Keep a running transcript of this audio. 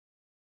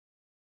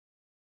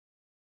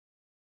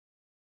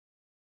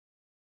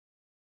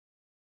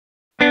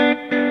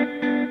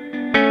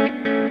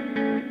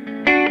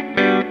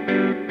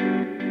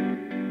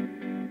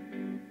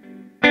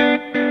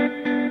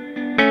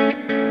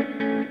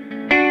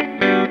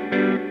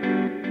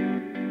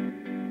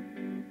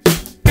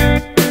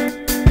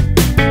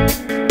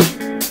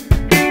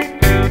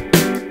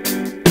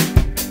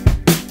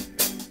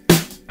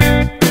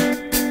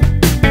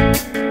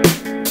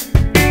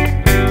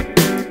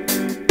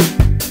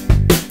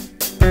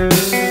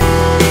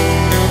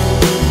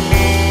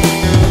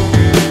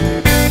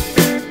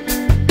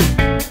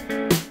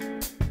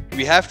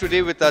have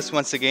today with us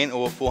once again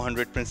over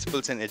 400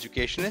 principals and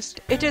educationists.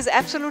 It is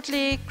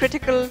absolutely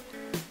critical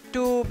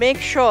to make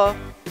sure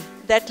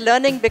that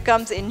learning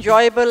becomes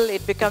enjoyable,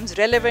 it becomes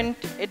relevant,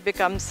 it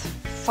becomes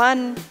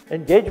fun.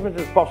 Engagement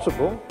is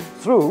possible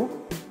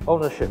through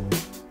ownership.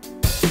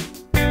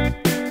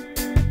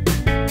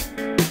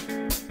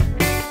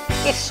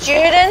 If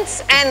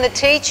students and the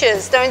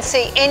teachers don't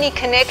see any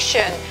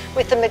connection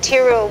with the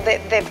material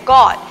that they've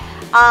got,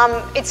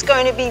 it's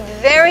going to be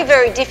very,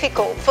 very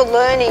difficult for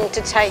learning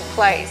to take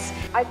place.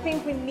 I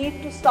think we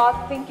need to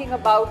start thinking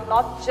about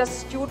not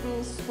just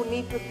students who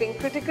need to think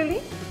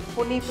critically,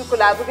 who need to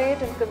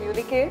collaborate and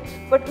communicate,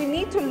 but we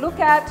need to look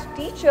at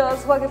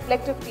teachers who are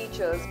reflective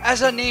teachers.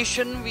 As a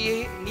nation,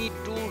 we need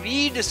to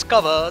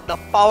rediscover the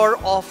power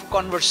of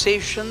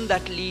conversation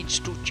that leads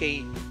to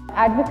change.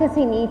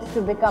 Advocacy needs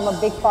to become a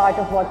big part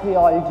of what we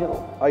all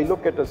do. I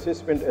look at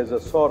assessment as a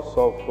source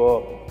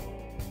of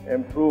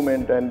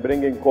improvement and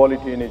bringing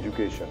quality in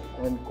education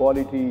and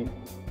quality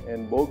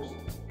in books.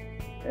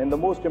 And the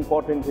most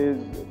important is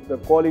the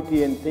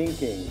quality in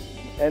thinking.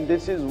 And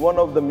this is one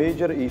of the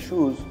major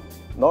issues,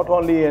 not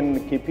only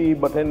in KIPI,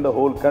 but in the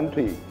whole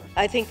country.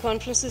 I think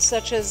conferences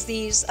such as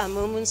these are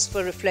moments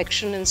for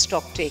reflection and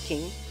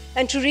stock-taking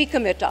and to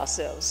recommit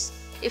ourselves.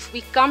 If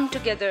we come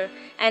together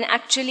and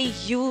actually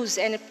use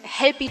and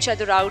help each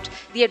other out,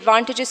 the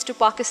advantages to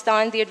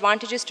Pakistan, the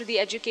advantages to the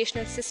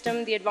educational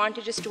system, the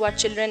advantages to our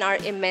children are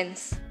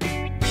immense.